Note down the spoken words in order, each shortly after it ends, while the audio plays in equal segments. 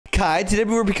Kai, today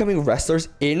we were becoming wrestlers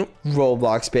in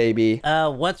Roblox, baby.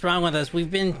 What's wrong with us? We've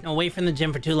been away from the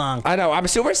gym for too long. I know, I'm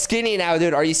super skinny now,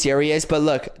 dude. Are you serious? But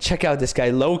look, check out this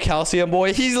guy, low calcium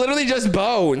boy. He's literally just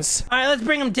bones. All right, let's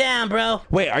bring him down, bro.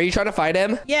 Wait, are you trying to fight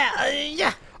him?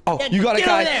 Yeah. Oh, Yeah, you got a get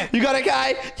over guy. there. You got a guy.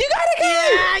 You got a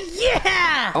guy.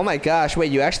 Yeah. Oh my gosh,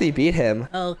 wait, you actually beat him.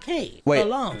 Okay. Wait, so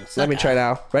long, let me try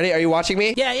now. Ready? Are you watching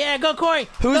me? Yeah. Go, Kory.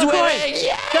 Who's Go, winning? Kory.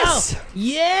 Yes. Go.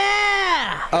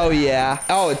 Yeah. Oh yeah.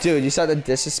 Oh dude, you saw the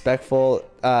disrespectful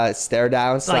stare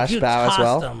down Like slash bow as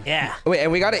well. him. Yeah. Wait,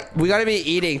 and we gotta be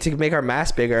eating to make our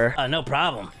mass bigger. No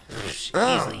problem.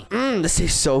 Easily. This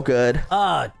tastes so good.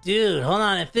 Oh, dude, hold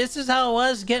on. If this is how it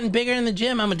was getting bigger in the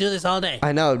gym, I'm gonna do this all day.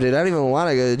 I know, dude. I don't even want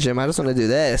to go to the gym. I just want to do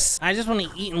this. I just want to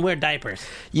eat and wear diapers.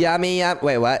 Yummy.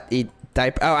 Wait, what? Eat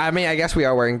diaper? Oh, I mean, I guess we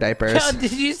are wearing diapers. Yo,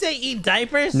 did you say eat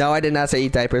diapers? No, I did not say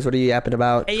eat diapers. What are you yapping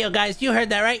about? Hey, yo, guys, you heard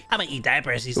that right? I'm gonna eat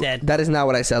diapers, he said. That is not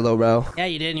what I said, little bro. Yeah,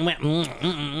 you did. And you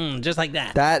went, just like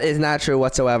that. That is not true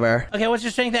whatsoever. Okay, what's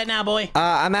your strength at now, boy?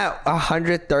 I'm at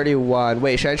 131.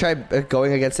 Wait, should I try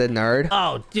going against a nerd?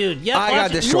 Oh, dude. Yep, I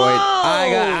got destroyed. Whoa! I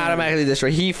got automatically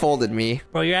destroyed. He folded me.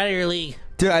 Bro, you're out of your league.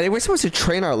 Dude, I think we're supposed to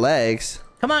train our legs.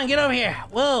 Come on, get over here.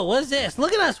 Whoa, what's this?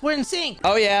 Look at us. We're in sync.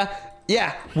 Oh, yeah.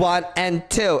 Yeah, 1 and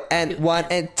 2 and 1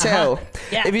 and 2.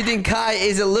 Yeah. If you think Kai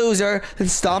is a loser, then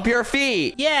stomp your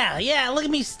feet. Yeah. Look at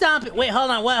me stomp it. Wait, hold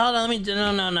on. What? Hold on. Let me.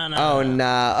 No. Oh,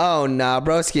 nah.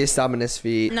 Broski is stomping his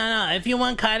feet. No. If you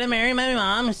want Kai to marry my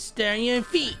mom, stare on your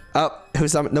feet. Oh,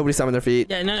 nobody stomping their feet.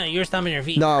 Yeah, no. You were stomping your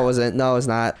feet. No, I wasn't. No, I was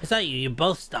not. It's not you. You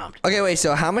both stomped. Okay, wait.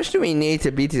 So how much do we need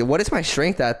to beat these? What is my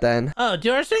strength at then? Oh,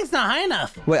 dude, our strength's not high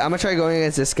enough. Wait, I'm gonna try going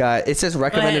against this guy. It says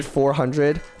recommended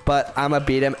 400, but I'm gonna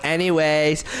beat him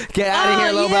anyways. Get out of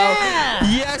here, Lobo. Yeah.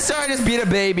 Yes, sir. I just beat a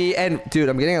baby. And dude,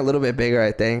 I'm getting a little bit bigger,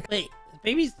 I think. Wait,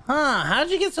 babies? How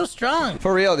did you get so strong?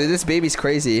 For real, dude. This baby's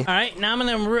crazy. All right, now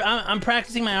I'm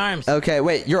practicing my arms. Okay,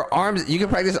 wait. Your arms. You can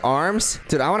practice arms,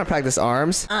 dude. I want to practice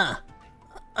arms. Yeah.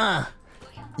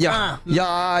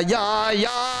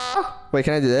 Wait,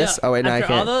 can I do this? Yo, Oh wait, no, I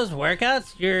after all can't. those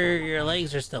workouts, your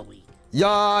legs are still weak.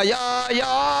 Yeah.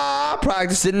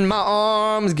 Practicing my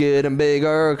arms, getting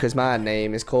bigger, cause my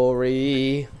name is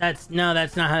Kory. That's not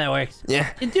how that works. Yeah.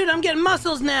 Dude, I'm getting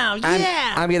muscles now.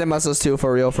 Yeah. I'm getting muscles too,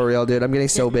 for real, dude. I'm getting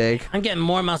so big. I'm getting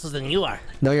more muscles than you are.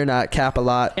 No, you're not. Cap a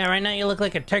lot. Yeah, right now you look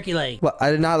like a turkey leg. Well, I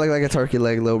did not look like a turkey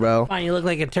leg, little bro. Fine, you look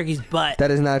like a turkey's butt.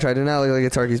 That is not true. I did not look like a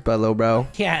turkey's butt, little bro.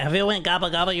 Yeah, if it went gobble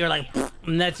gobble, you're like,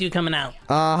 and that's you coming out.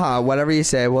 Whatever you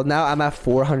say. Well, now I'm at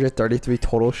 433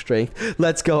 total strength.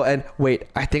 Let's go. And wait,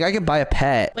 I think I can buy a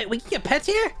pet. Wait, we can get pets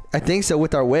here? I think so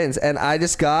with our wins. And I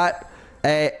just got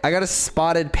I got a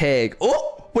spotted pig.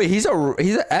 Oh, wait, he's an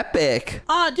epic.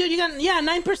 Oh, dude, you got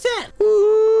 9%.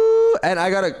 Ooh, and I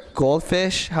got a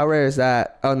goldfish. How rare is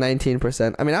that? Oh,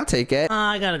 19%. I mean, I'll take it.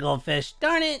 I got a goldfish.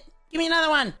 Darn it. Give me another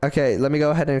one. Okay, let me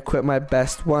go ahead and equip my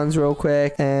best ones real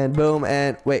quick. And boom.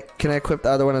 And wait, can I equip the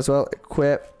other one as well?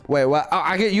 Equip. Wait, what?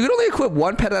 Oh, you can only equip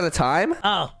one pet at a time?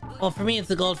 Oh, well, for me, it's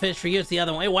the goldfish. For you, it's the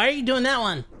other one. Wait, why are you doing that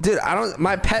one? Dude,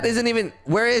 my pet isn't even,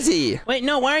 where is he? Wait,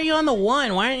 no, why are you on the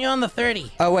 1? Why aren't you on the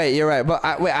 30? Oh, wait, you're right.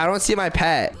 But wait, I don't see my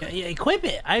pet. Yeah, equip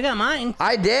it. I got mine.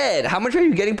 I did. How much are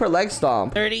you getting per leg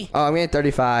stomp? 30. Oh, I'm getting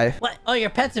 35. What? Oh,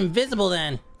 your pet's invisible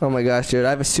then. Oh my gosh, dude.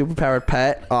 I have a superpowered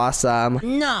pet. Awesome.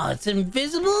 No, it's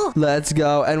invisible? Let's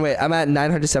go. And wait, I'm at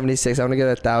 976. I want to get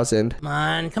 1,000. Come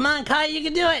on, Kai, you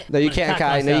can do it. No, you can't,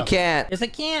 Kai. No, you can't. Yes, I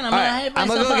can. All right, I'm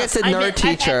gonna go against the nerd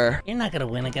teacher. You're not gonna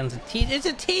win against a teacher. It's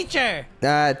a teacher.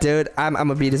 Dude, I'm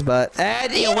gonna beat his butt.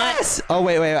 And yes! Oh,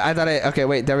 wait. Okay,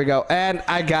 wait. There we go. And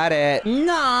I got it.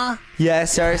 Nah.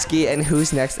 Yes, Sarsky. And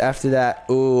who's next after that?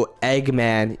 Ooh,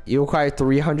 Eggman. You require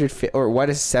 300 or what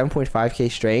is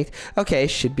 7.5k strength? Okay,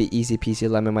 should be easy peasy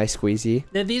lemon my squeezy.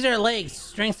 These are legs.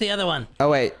 Strength's the other one. Oh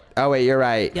wait, you're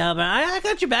right. Yeah, but I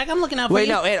got your back. I'm looking out for you. Wait,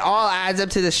 no, it all adds up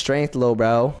to the strength, little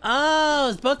bro. Oh,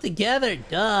 it's both together.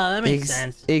 Duh, that makes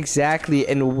sense. Exactly.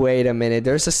 And wait a minute,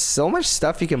 there's just so much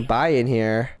stuff you can buy in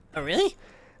here. Oh, really?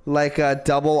 Like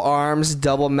double arms,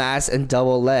 double mass, and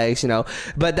double legs, you know.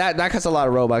 But that costs a lot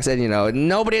of Robux, and you know,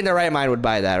 nobody in their right mind would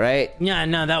buy that, right? Yeah,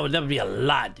 no, that would be a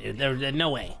lot, dude. There's no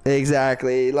way.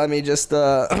 Exactly. Let me just use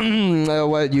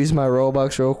my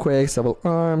Robux real quick. Double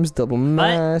arms, double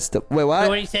mass. Wait, what?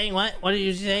 What are you saying? What did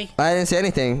you say? I didn't say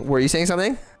anything. Were you saying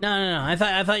something? No. I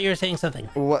thought you were saying something.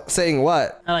 What? Saying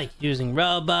what? I like using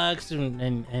Robux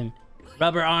and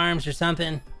rubber arms or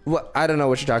something. What? I don't know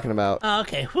what you're talking about. Oh,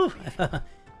 okay. Whew.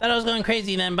 Thought I was going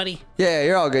crazy then, buddy. Yeah,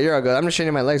 you're all good. I'm just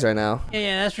training my legs right now.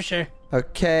 Yeah, that's for sure.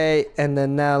 Okay, and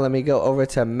then now let me go over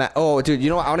to oh, dude, you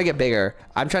know what? I want to get bigger.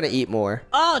 I'm trying to eat more.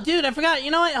 Oh, dude, I forgot.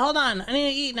 You know what? Hold on. I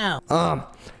need to eat now.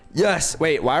 Yes.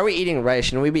 Wait, why are we eating rice?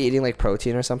 Shouldn't we be eating like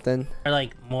protein or something? Or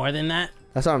like more than that.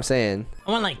 That's what I'm saying.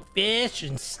 I want like fish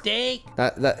and steak.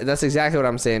 That's exactly what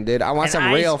I'm saying, dude. I want and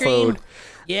some real ice cream. food.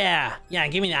 Yeah,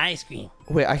 give me the ice cream.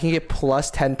 Wait, I can get plus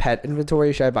 10 pet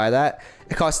inventory. Should I buy that?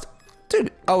 It costs,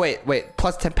 dude. Oh wait,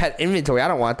 plus 10 pet inventory. I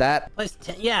don't want that. Plus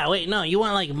 10, yeah, wait, no, you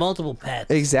want like multiple pets.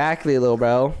 Exactly, little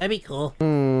bro. That'd be cool.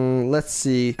 Let's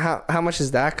see. How much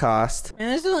does that cost? Man,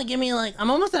 this is only give me like, I'm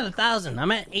almost at 1,000.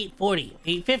 I'm at 840,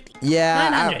 850. Yeah,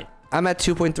 900. I'm at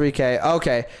 2.3K.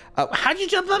 Okay. How'd you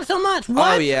jump up so much?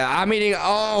 What? Oh yeah, I'm eating.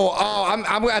 I'm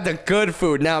at the good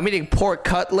food now. I'm eating pork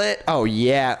cutlet. Oh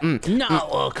yeah. No,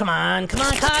 oh, come on,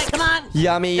 Kai, come on.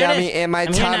 Yummy, There it yummy is. in my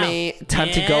I'm here tummy. now. Time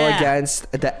to go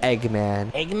against the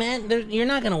Eggman. Eggman? You're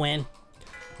not gonna win.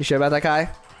 You sure about that guy?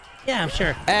 Yeah, I'm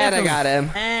sure. And I got him.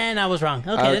 And I was wrong.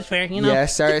 Okay, that's fair. You know. Yeah,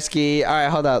 Sarsky. All right,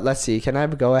 hold up. Let's see. Can I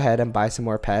go ahead and buy some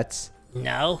more pets?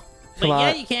 No. But Come on.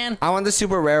 yeah, you can. I want the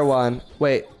super rare one.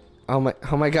 Wait. Oh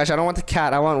my gosh. I don't want the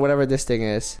cat. I want whatever this thing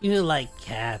is. You like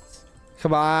cats.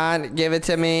 Come on, give it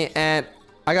to me. And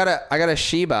I got a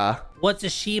Shiba. What's a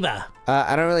Shiba?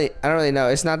 I don't really know.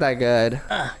 It's not that good.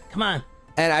 Come on.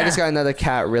 And I just got another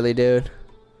cat, really, dude.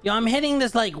 Yo, I'm hitting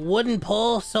this like wooden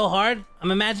pole so hard.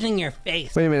 I'm imagining your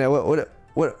face. Wait a minute.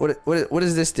 What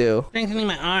does this do? Strengthening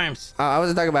my arms. I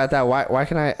wasn't talking about that. Why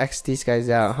can I X these guys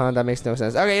out? Huh? That makes no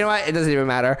sense. Okay, you know what? It doesn't even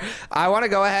matter. I want to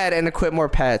go ahead and equip more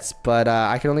pets, but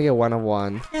I can only get one of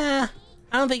one. Yeah.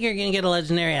 I don't think you're gonna get a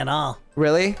legendary at all.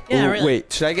 Really? Yeah, Ooh, really.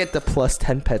 Wait, should I get the plus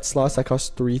 10 pet slots? That costs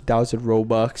 3,000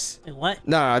 Robux. Wait, what?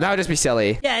 No, that would just be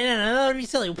silly. Yeah, no, that would be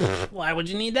silly. Why would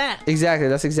you need that? Exactly.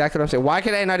 That's exactly what I'm saying. Why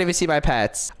can I not even see my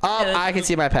pets? Oh, Yeah, I can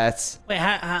see my pets. Wait,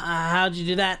 how'd you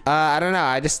do that? I don't know.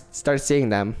 I just started seeing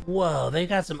them. Whoa, they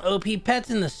got some OP pets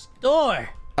in the store.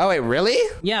 Oh, wait, really?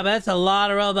 Yeah, but that's a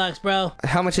lot of Robux, bro.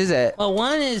 How much is it? Well,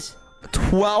 one is...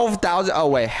 12,000. Oh,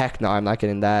 wait. Heck no. I'm not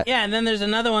getting that. Yeah, and then there's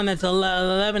another one that's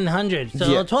 1,100. So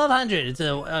Yeah. 1,200. It's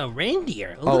a reindeer.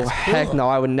 It Oh, looks heck cool. no.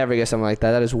 I would never get something like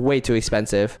that. That is way too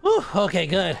expensive. Whew, okay,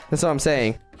 good. That's what I'm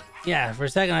saying. Yeah, for a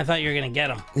second I thought you were gonna get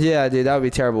them. Yeah, dude. That would be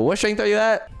terrible. What strength are you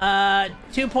at?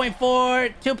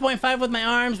 2.4, 2.5 with my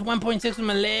arms, 1.6 with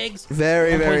my legs.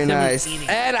 Very, very 1.7 nice. eating.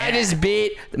 And I Yeah. just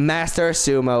beat Master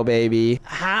Sumo, baby.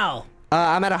 How?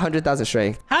 I'm at 100,000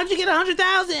 strength. How'd you get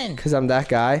 100,000? Because I'm that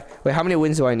guy. Wait, how many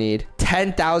wins do I need?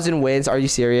 10,000 wins. Are you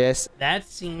serious? That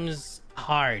seems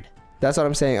hard. That's what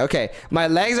I'm saying. Okay, my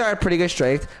legs are at pretty good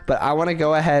strength, but I want to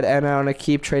go ahead and I want to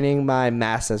keep training my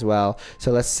mass as well.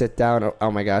 So let's sit down. Oh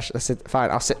my gosh. Let's sit.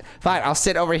 Fine, I'll sit. Fine, I'll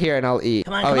sit over here and I'll eat.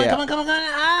 Come on, oh, come on, yeah. come on, come on, come on.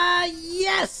 Ah,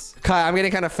 yes. Kai, I'm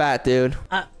getting kind of fat, dude.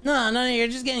 No, you're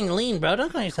just getting lean, bro.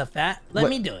 Don't call yourself fat. Let What?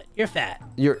 me do it. You're fat.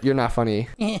 You're not funny.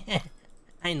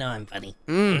 I know I'm funny.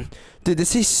 Dude,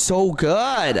 this is so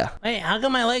good. Wait, how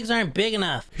come my legs aren't big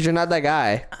enough? Because you're not that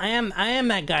guy. I am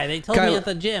that guy. They told Kyle- me at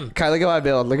the gym. Kai, look at my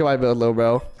build. Look at my build, little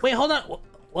bro. Wait, hold on.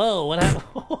 Whoa, what happened?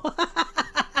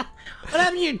 What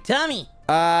happened to your tummy?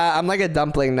 I'm like a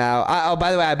dumpling now. Oh,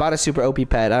 by the way, I bought a super OP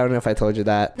pet. I don't know if I told you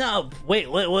that. No, wait,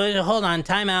 hold on.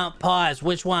 Time out. Pause.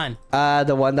 Which one?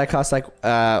 The one that costs like,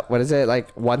 what is it? Like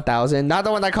 1,000? Not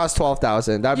the one that costs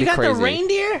 12,000. That'd You be got crazy. the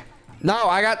reindeer? No,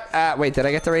 I got, wait, did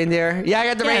I get the reindeer? Yeah, I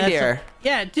got the Yeah, reindeer.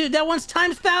 Yeah, dude, that one's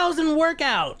times 1,000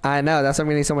 workout. I know, that's why I'm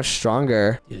getting so much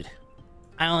stronger. Dude,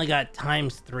 I only got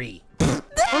times 3. What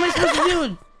am I supposed to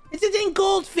do? It's a dang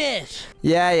goldfish.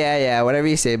 Yeah, whatever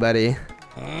you say, buddy.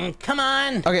 Come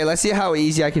on. Okay, let's see how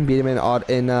easy I can beat him in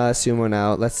sumo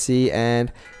now. Let's see,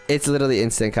 and it's literally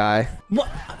instant, Kai. What?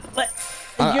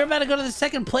 You're about to go to the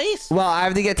second place? Well, I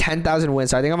have to get 10,000 wins,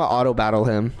 so I think I'm gonna auto battle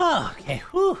him. Oh, okay.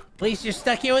 Whew. At least you're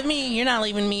stuck here with me. You're not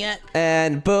leaving me yet.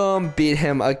 And boom, beat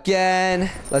him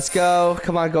again. Let's go.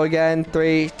 Come on, go again.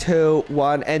 3, 2,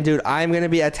 1. And dude, I'm gonna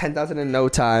be at 10,000 in no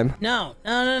time. No.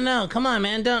 Come on,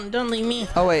 man. Don't leave me.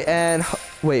 Oh wait, and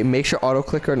wait, make sure auto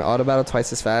clicker and auto battle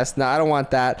twice as fast. No, I don't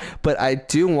want that, but I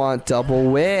do want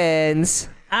double wins.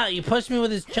 Ow, you pushed me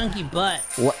with his chunky butt.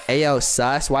 What? Ayo,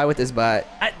 sus. Why with this butt?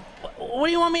 What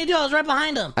do you want me to do? I was right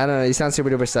behind him. I don't know. You sound super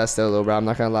duper sus though, little bro. I'm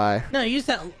not gonna lie. No, you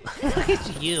sound... Look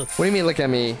at you. What do you mean? Look at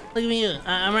me. Look at me.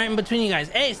 I'm right in between you guys.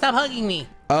 Hey, stop hugging me.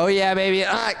 Oh yeah, baby.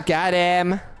 Got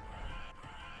him.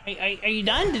 Are you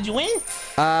done? Did you win?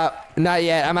 Not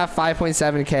yet. I'm at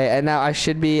 5.7k, and now I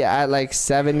should be at like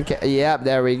 7k. Yep,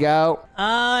 there we go.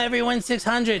 Everyone's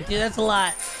 600. Dude, that's a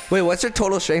lot. Wait, what's your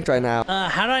total strength right now?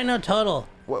 How do I know total?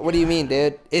 What do you mean,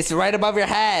 dude? It's right above your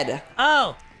head.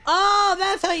 Oh,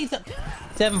 that's how you...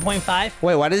 7.5.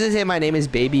 Wait, why does it say my name is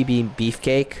Baby Bean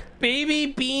Beefcake? Baby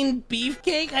bean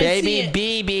beefcake? I see Baby it.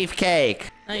 Bee Beefcake.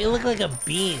 No, you look like a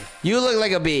bean. You look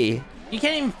like a bee. You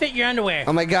can't even fit your underwear.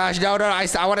 Oh my gosh, no.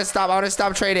 I want to stop. I want to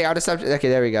stop trading. I want to stop. Okay,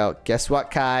 there we go. Guess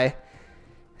what, Kai?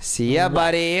 See ya,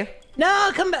 buddy.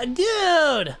 No, come back,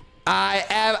 dude. I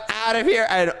am out of here.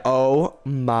 And oh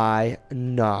my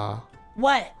nah.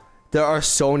 What? There are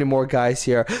so many more guys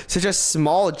here. Such a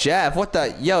small Jeff. What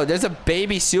the? Yo, there's a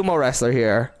baby sumo wrestler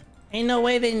here. Ain't no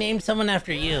way they named someone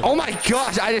after you. Oh my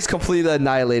gosh, I just completely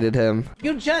annihilated him.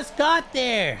 You just got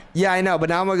there. Yeah, I know, but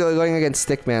now I'm going against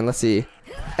Stickman. Let's see.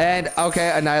 And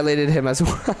okay, annihilated him as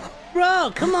well.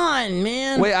 Bro, come on,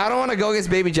 man. Wait, I don't want to go against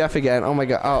Baby Jeff again. Oh my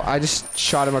god. Oh, I just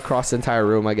shot him across the entire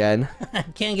room again. I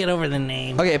can't get over the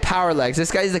name. Okay, Power Legs.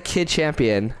 This guy's the kid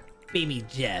champion. Baby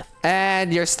Jeff.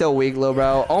 And you're still weak, little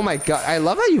bro. Oh my god. I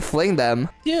love how you fling them.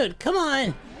 Dude, come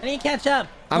on. I need to catch up.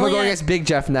 I'm gonna go against Big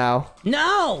Jeff now.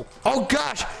 No. Oh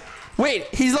gosh.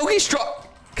 Wait, he's Loki strong.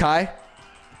 Kai?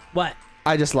 What?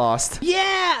 I just lost.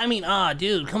 Yeah. I mean, oh,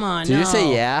 dude, come on. Did you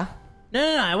say yeah?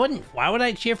 No, I wouldn't. Why would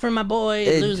I cheer for my boy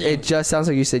losing? It just sounds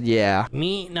like you said yeah.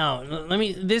 Me? No. Let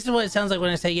me. This is what it sounds like when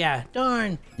I say yeah.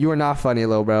 Darn. You are not funny,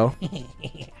 little bro.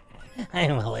 I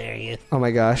am hilarious. Oh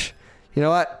my gosh. You know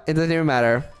what? It doesn't even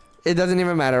matter. It doesn't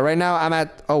even matter. Right now, I'm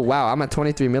at... Oh, wow. I'm at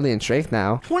 23 million strength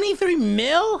now. 23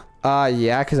 mil?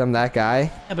 Yeah, because I'm that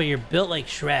guy. Yeah, but you're built like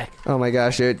Shrek. Oh my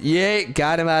gosh, dude. Yay,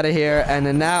 got him out of here. And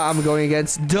then now I'm going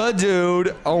against the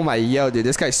dude. Oh my, yo, dude.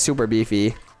 This guy's super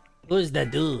beefy. Who's the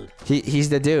dude? He's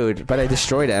the dude, but I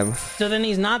destroyed him. So then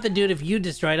he's not the dude if you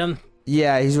destroyed him?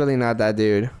 Yeah, he's really not that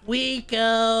dude.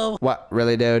 Weeko. What?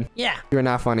 Really, dude? Yeah. You're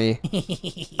not funny.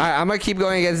 Alright, I'm gonna keep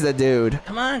going against the dude.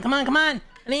 Come on, come on, come on.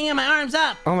 I need to get my arms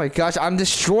up. Oh my gosh, I'm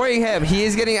destroying him. He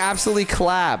is getting absolutely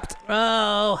clapped.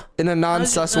 Bro. In a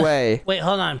non-sus way. Wait,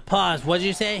 hold on. Pause. What'd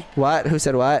you say? What? Who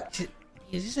said what?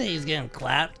 Did you say he's getting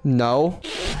clapped? No.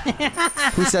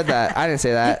 Who said that? I didn't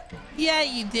say that. Yeah,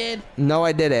 you did. No,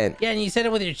 I didn't. Yeah, and you said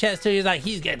it with your chest too. You're like,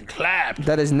 he's getting clapped.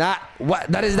 That is not what.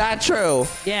 That is not true.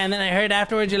 Yeah, and then I heard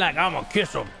afterwards you're like, I'm gonna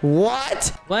kiss him.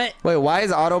 What? What? Wait, why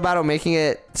is auto battle making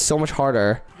it so much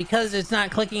harder? Because it's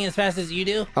not clicking as fast as you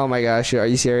do. Oh my gosh, are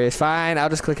you serious? Fine, I'll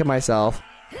just click it myself.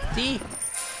 See?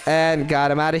 And got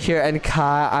him out of here. And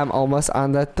Kai, I'm almost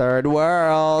on the third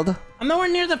world. I'm nowhere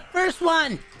near the first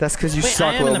one. That's because you Wait,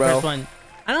 suck, I am in little the bro. first one.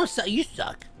 I don't suck. You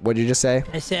suck. What'd you just say?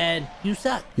 I said, you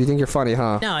suck. You think you're funny,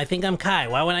 huh? No, I think I'm Kai.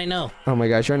 Why would I know? Oh my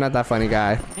gosh, you're not that funny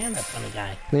guy. I am that funny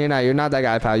guy. No, you're not. You're not that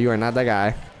guy, pal. You are not that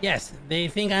guy. Yes, they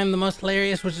think I'm the most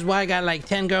hilarious, which is why I got like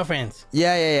 10 girlfriends.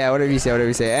 Yeah. Whatever you say, whatever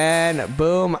you say. And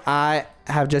boom, I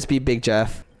have just beat Big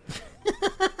Jeff.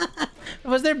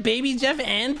 Was there Baby Jeff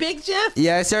and Big Jeff?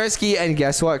 Yeah, Saraski, and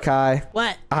guess what, Kai?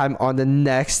 What? I'm on the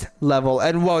next level.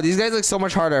 And whoa, these guys look so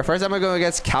much harder. First, I'm gonna go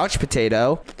against Couch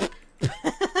Potato.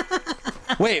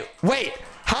 Wait.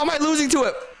 How am I losing to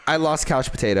it? I lost Couch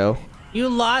Potato. You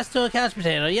lost to a couch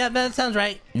potato. Yeah, that sounds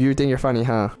right. You think you're funny,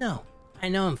 huh? No, I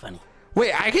know I'm funny.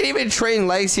 Wait, I can't even train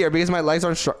legs here because my legs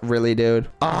aren't strong. Really, dude?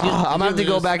 Oh, I'm gonna have to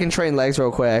go back and train legs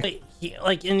real quick. Wait,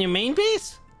 like in your main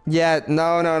base? Yeah,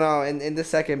 no. In the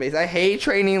second base. I hate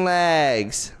training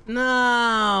legs.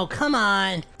 No, come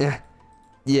on.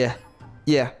 Yeah.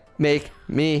 Make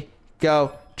me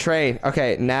go train.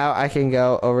 Okay, now I can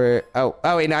go over. Oh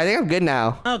wait, no, I think I'm good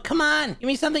now. Oh, come on. Give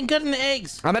me something good in the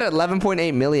eggs. I'm at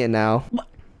 11.8 million now. What?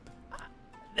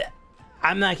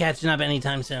 I'm not catching up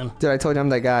anytime soon. Dude, I told you I'm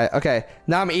that guy. Okay,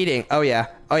 now I'm eating. Oh yeah,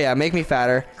 make me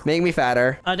fatter.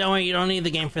 Oh, don't worry, you don't need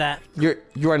the game for that.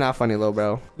 You are not funny, little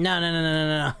bro.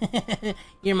 No.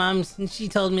 Your mom, she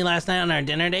told me last night on our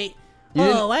dinner date.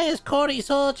 Why is Kory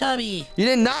so chubby? You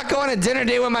did not go on a dinner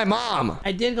date with my mom.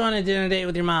 I did go on a dinner date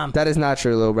with your mom. That is not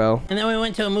true, little bro. And then we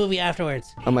went to a movie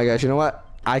afterwards. Oh my gosh, you know what?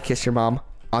 I kissed your mom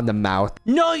on the mouth.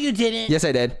 No, you didn't. Yes,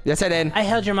 I did. I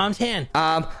held your mom's hand.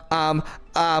 I'm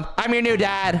your new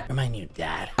dad. You're my new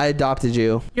dad. I adopted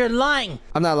you. You're lying.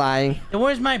 I'm not lying. Then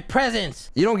where's my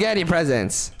presents? You don't get any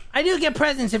presents. I do get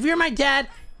presents. If you're my dad,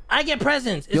 I get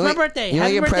presents. It's my birthday.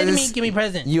 Happy birthday to me. Give me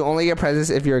presents. You only get presents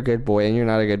if you're a good boy, and you're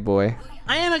not a good boy.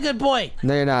 I am a good boy.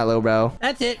 No, you're not, little bro.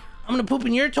 That's it. I'm gonna poop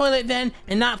in your toilet then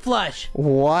and not flush.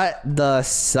 What the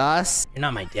sus? You're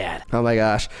not my dad. Oh my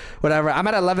gosh. Whatever. I'm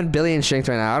at 11 billion strength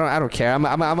right now. I don't care. I'm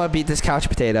gonna beat this couch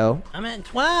potato. I'm at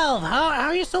 12. How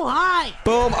are you so high?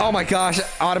 Boom. Oh my gosh.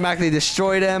 Automatically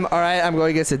destroyed him. All right. I'm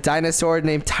going against a dinosaur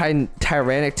named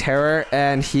Tyrannic Terror,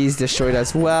 and he's destroyed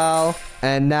as well.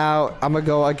 And now I'm gonna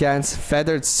go against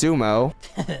Feathered Sumo.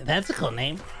 That's a cool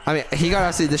name. I mean, he got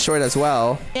absolutely destroyed as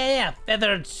well. Yeah.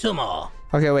 Feathered Sumo.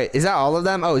 Okay, wait. Is that all of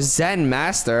them? Oh, Zen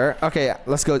Master. Okay,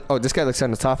 let's go. Oh, this guy looks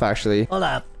kind of tough, actually. Hold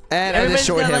up. And I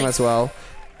destroyed him as well.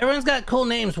 Everyone's got cool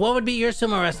names. What would be your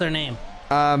sumo wrestler name?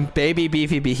 Baby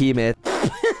Beefy Behemoth.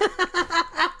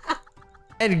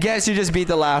 And guess you just beat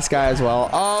the last guy as well.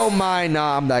 Oh my, no,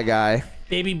 I'm that guy.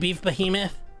 Baby beef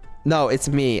behemoth. No, it's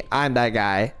me. I'm that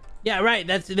guy. Yeah, right.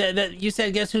 That's that. You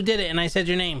said guess who did it, and I said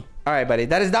your name. All right, buddy.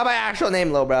 That is not my actual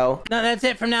name, little bro. No, that's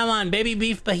it from now on. Baby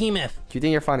beef behemoth. You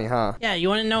think you're funny, huh? Yeah, you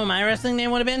want to know what my wrestling name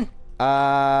would have been?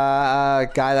 Guy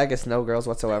that gets no girls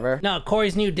whatsoever. No,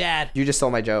 Kory's new dad. You just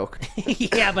stole my joke.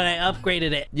 Yeah, but I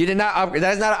upgraded it. You did not upgrade.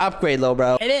 That is not an upgrade, little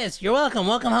bro. It is. You're welcome.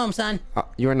 Welcome home, son.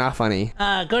 You are not funny.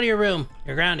 Go to your room.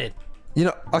 You're grounded. You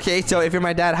know, okay, so if you're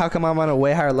my dad, how come I'm on a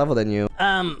way higher level than you?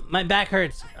 My back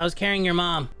hurts. I was carrying your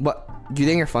mom What? Do you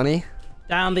think you're funny?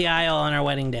 down the aisle on our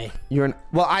wedding day.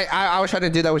 Well, I was trying to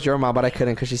do that with your mom, but I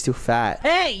couldn't because she's too fat.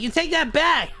 Hey, you take that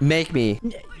back. Make me.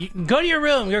 Go to your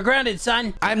room. You're grounded,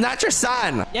 son. I'm not your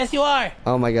son. Yes, you are.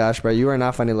 Oh my gosh, bro. You are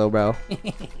not funny, little bro.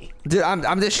 Dude,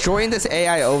 I'm destroying this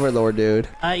AI overlord, dude.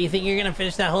 You think you're gonna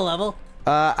finish that whole level?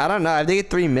 I don't know. I think it's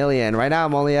 3 million. Right now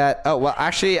I'm only at, oh, well,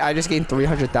 actually, I just gained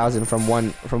 300,000 from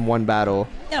one battle.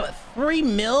 Yeah, but 3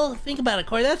 mil? Think about it,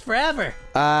 Kory. That's forever.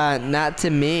 Not to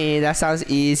me. That sounds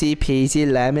easy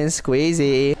peasy lemon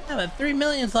squeezy. Yeah, but 3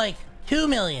 million's like 2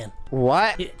 million.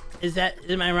 What?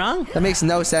 Am I wrong? That makes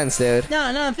no sense, dude.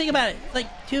 No, think about it. It's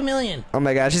like 2 million. Oh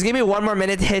my gosh, just give me one more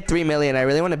minute to hit 3 million. I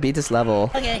really want to beat this level.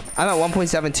 Okay. I'm at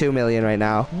 1.72 million right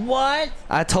now. What?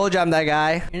 I told you I'm that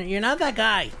guy. You're not that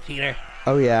guy, cheater.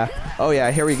 Oh yeah. Oh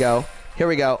yeah, here we go. Here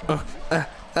we go.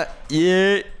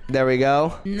 Yeah. There we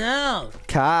go. No.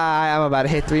 Kai, I'm about to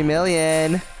hit 3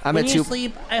 million. I'm When at you 2.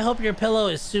 sleep, I hope your pillow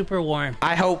is super warm.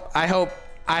 I hope. All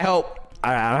right,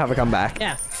 I don't have to come back.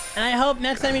 Yeah. And I hope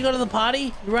next time you go to the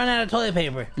potty, you run out of toilet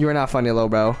paper. You are not funny, little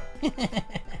bro.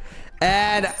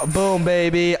 And boom,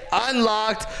 baby.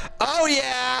 Unlocked. Oh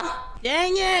yeah.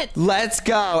 Dang it! Let's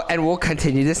go, and we'll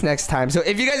continue this next time. So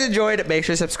if you guys enjoyed, make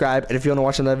sure to subscribe, and if you want to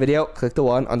watch another video, click the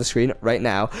one on the screen right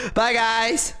now. Bye,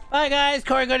 guys. Bye, guys.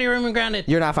 Kory, go to your room and grounded.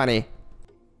 You're not funny.